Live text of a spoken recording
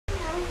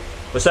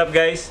What's up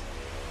guys?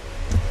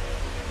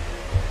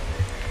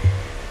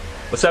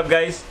 What's up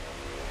guys?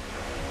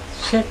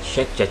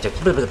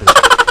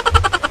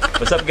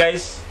 What's up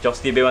guys?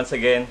 TsoksTv once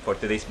again. For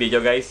today's video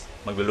guys,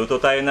 magluluto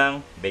tayo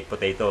ng baked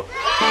potato.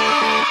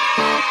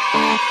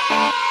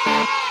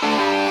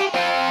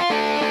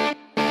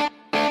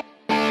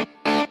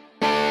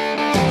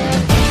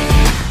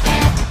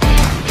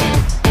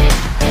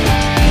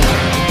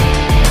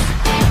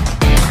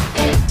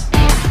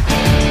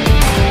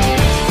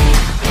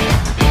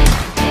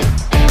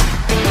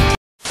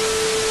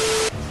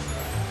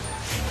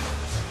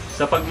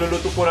 Sa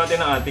pagluluto po natin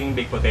ng ating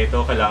baked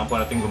potato, kailangan po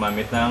natin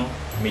gumamit ng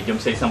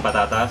medium size ng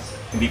patatas.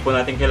 Hindi po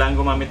natin kailangan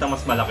gumamit ng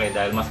mas malaki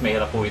dahil mas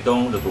mahirap po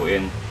itong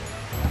lutuin.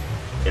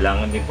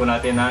 Kailangan din po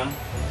natin ng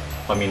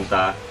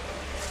paminta,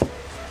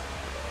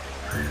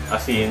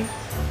 asin,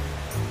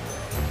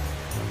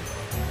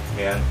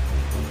 ayan,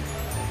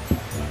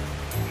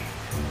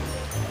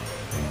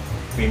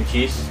 cream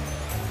cheese,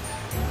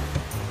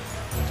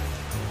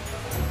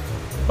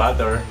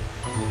 butter,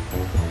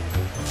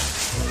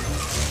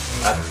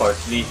 at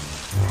parsley.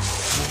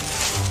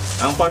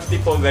 Ang parsley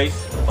po guys,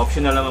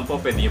 optional naman po,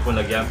 pwede nyo po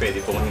lagyan,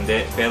 pwede po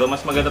hindi. Pero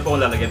mas maganda po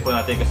kung lalagyan po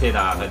natin kasi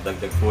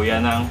nakakadagdag po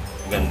yan ng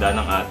ganda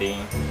ng ating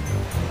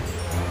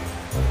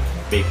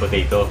baked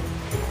potato.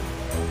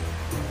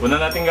 Una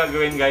natin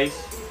gagawin guys,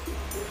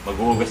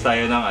 maghuhugas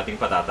tayo ng ating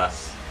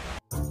patatas.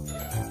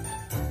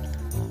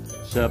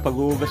 Sa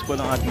paghuhugas po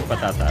ng ating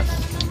patatas,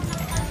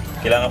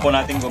 kailangan po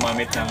natin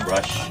gumamit ng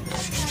brush.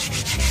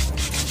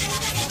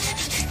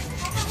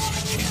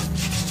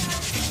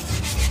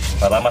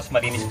 Para mas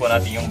malinis po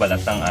natin yung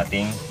balat ng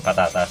ating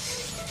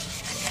patatas.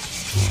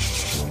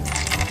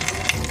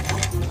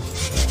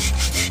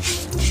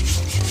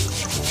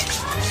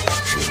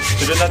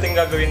 Sunod natin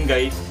gagawin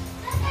guys,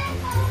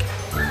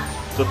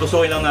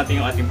 tutusukin lang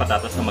natin yung ating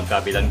patatas na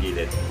magkabilang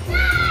gilid.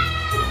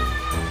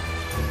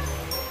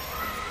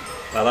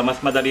 Para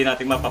mas madali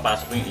natin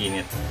mapapasok yung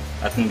init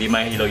at hindi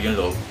mahihilaw yung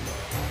loob.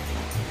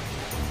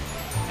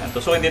 Yan,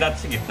 tusukin din natin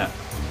sa gitna.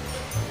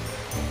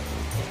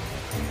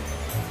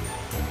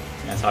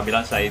 Sa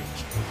kabilang side.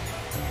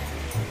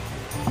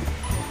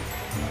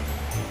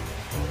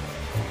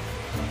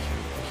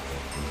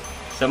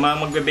 Sa mga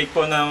magbe-bake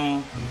po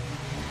ng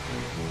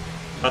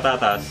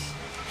patatas,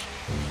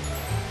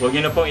 huwag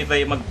nyo na pong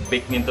itry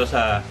mag-bake nito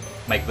sa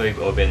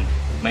microwave oven.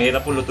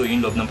 Mahirap po lutuin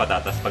yung loob ng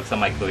patatas pag sa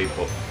microwave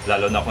po,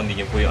 lalo na kung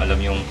hindi nyo po yung alam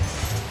yung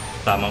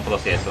tamang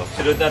proseso.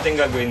 Sunod natin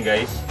gagawin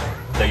guys,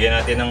 lagyan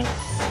natin ng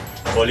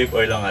olive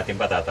oil ang ating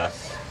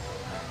patatas.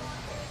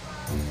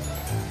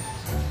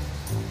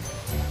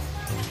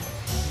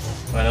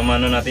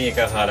 Mano-mano natin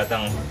ikakalat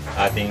ang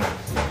ating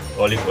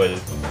olive oil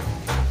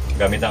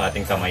gamit ang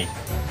ating kamay.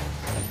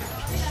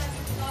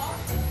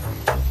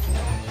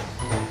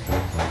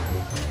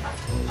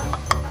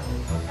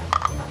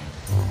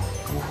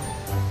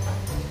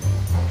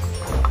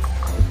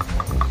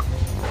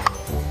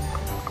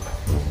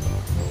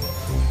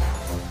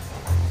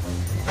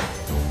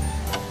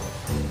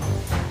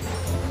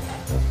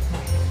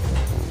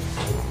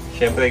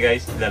 Siyempre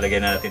guys,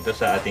 ilalagay na natin ito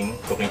sa ating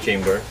cooking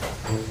chamber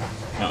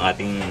ng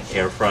ating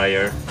air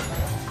fryer.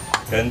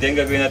 Ganun din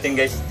gagawin natin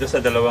guys dito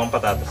sa dalawang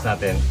patatas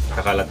natin.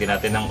 Kakalatin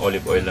natin ng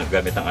olive oil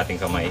gamit ang ating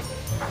kamay.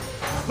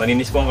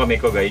 Maninis po ang kamay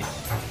ko guys,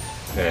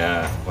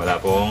 kaya wala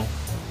pong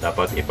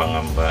dapat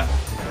ipangamba.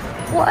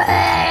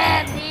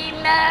 Pwede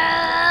na!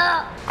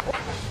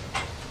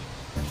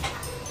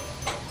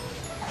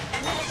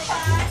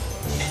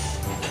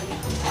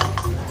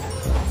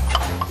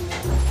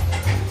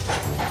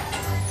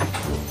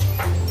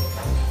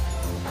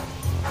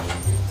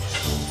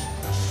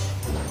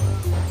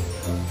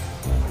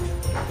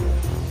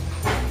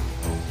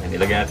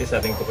 Ilagay natin sa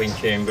ating cooking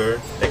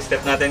chamber. Next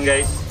step natin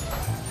guys,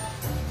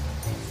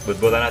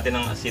 budburan natin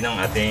ng asin ng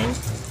ating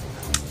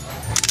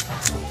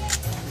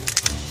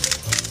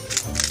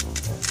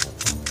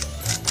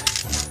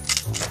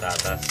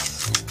patatas.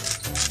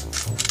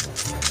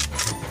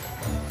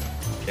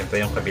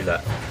 Siyempre yung kabila.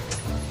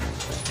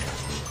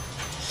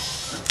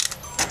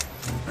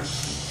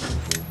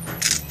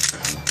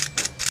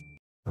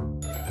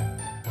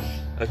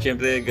 At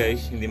siyempre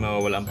guys, hindi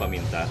mawawala ang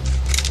paminta.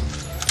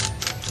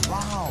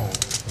 Wow!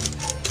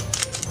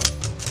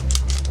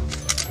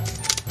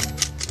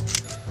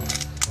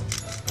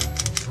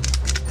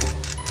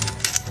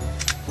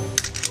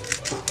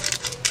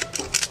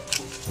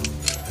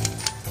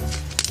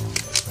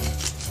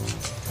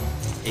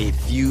 A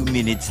few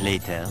minutes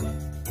later.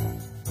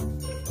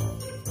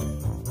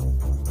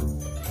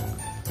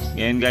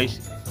 Ngayon guys,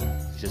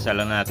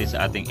 isasalang natin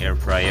sa ating air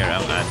fryer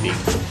ang ating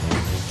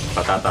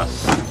patatas.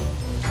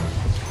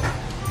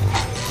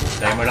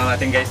 Timer lang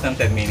natin guys ng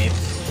 10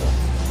 minutes.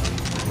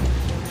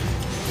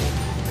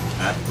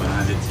 At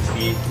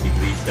 160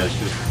 degrees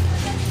Celsius.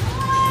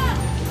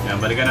 Yan,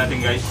 balikan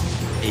natin guys.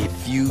 A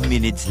few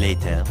minutes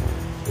later.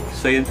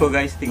 So yun po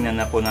guys, tingnan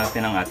na po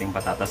natin ang ating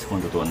patatas kung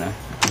luto na.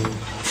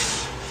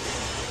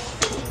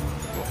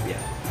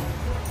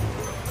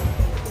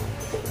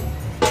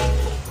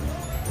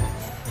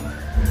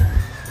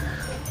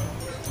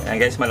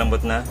 Ayan guys,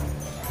 malambot na.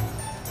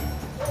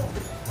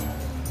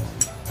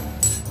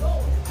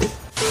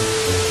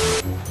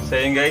 So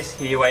yun guys,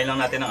 hihiwain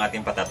lang natin ang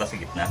ating patatas sa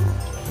gitna.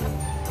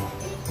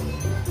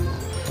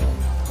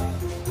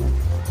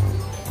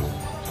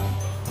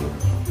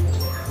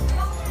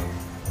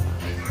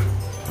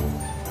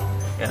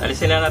 Yan,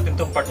 alisin na natin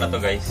itong part na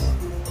to guys.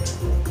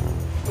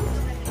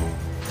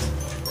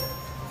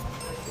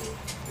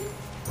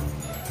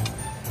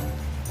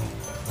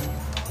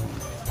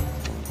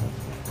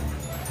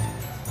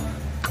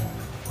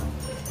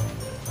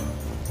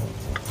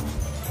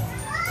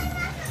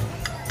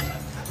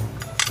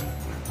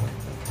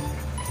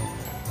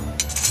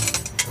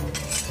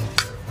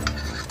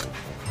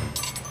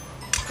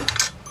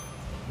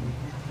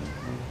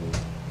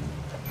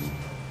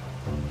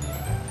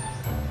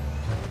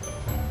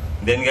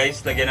 Then guys,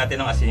 lagyan natin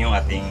ng asin yung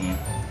ating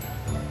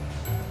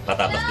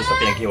patatas doon sa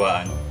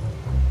pinaghiwaan.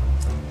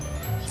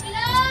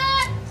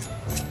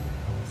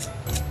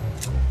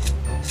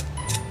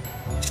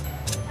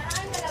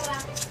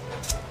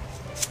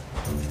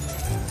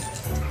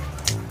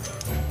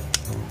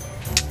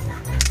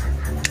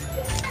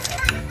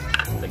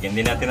 Lagyan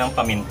din natin ng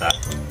paminta.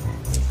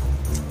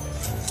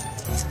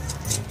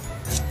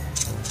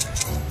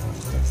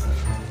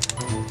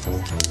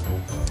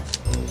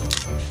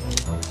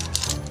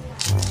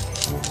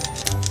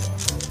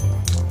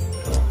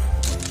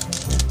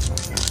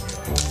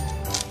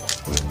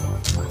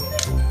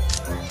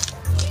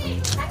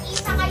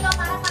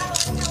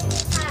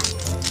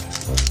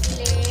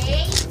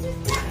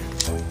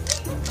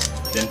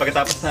 Then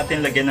pagkatapos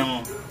natin lagyan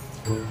ng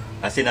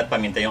asin at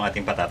paminta yung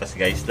ating patatas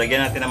guys,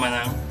 lagyan natin naman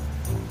ng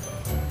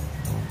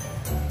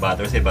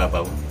butter sa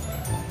ibabaw.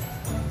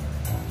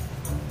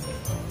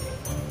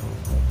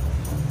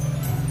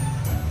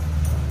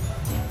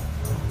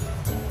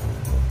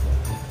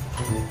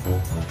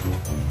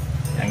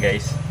 Yan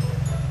guys.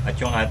 At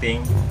yung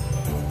ating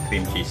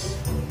cream cheese.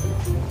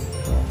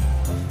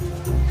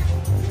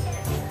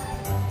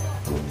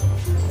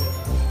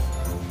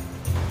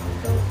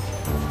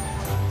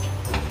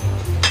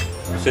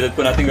 Sunod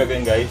po natin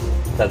gagawin guys,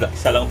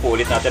 isa lang po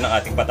ulit natin ang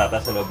ating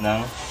patatas sa loob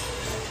ng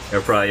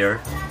air fryer.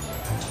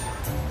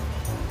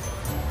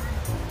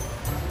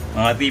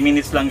 Mga 3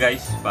 minutes lang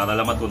guys para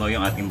lang matunaw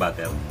yung ating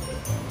butter.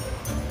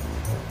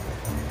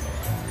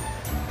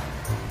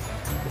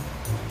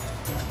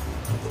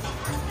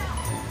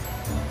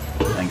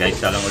 Yan guys,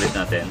 isa lang ulit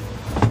natin.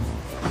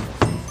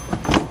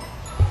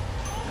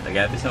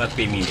 Lagyan natin sa mga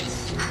 3 minutes.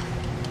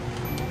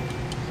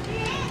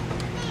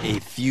 A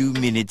few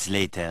minutes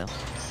later.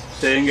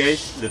 So yun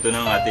guys, luto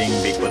na ang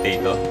ating baked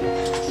potato.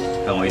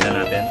 Kanguin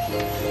na natin.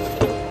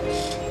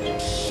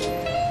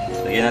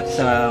 Lagyan natin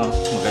sa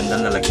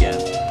magandang lalagyan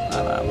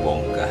para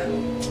bongga.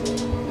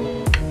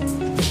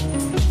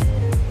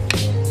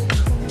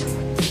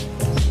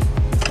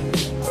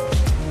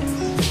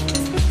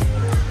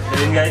 So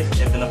yun guys,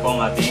 ito na po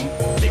ang ating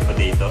baked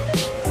potato.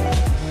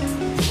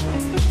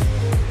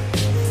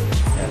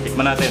 Ayan,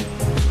 tikman natin.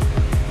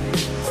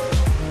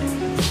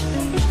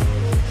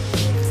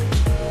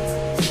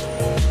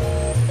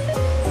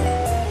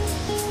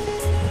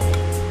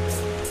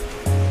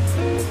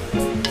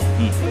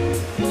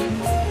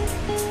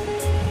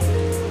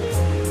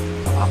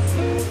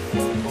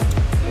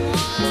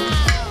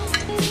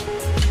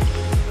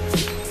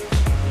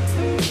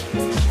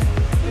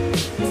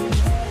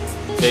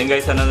 So yun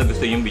guys, sana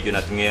nagustuhan yung video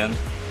natin ngayon.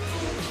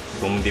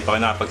 Kung hindi pa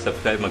kayo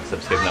nakapag-subscribe,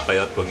 mag-subscribe na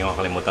kayo at huwag niyo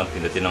makalimutan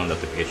pindutin ang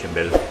notification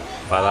bell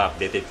para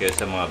updated kayo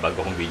sa mga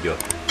bago kong video.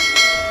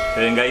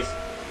 So yun guys,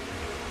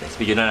 next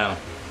video na lang.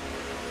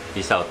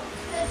 Peace out.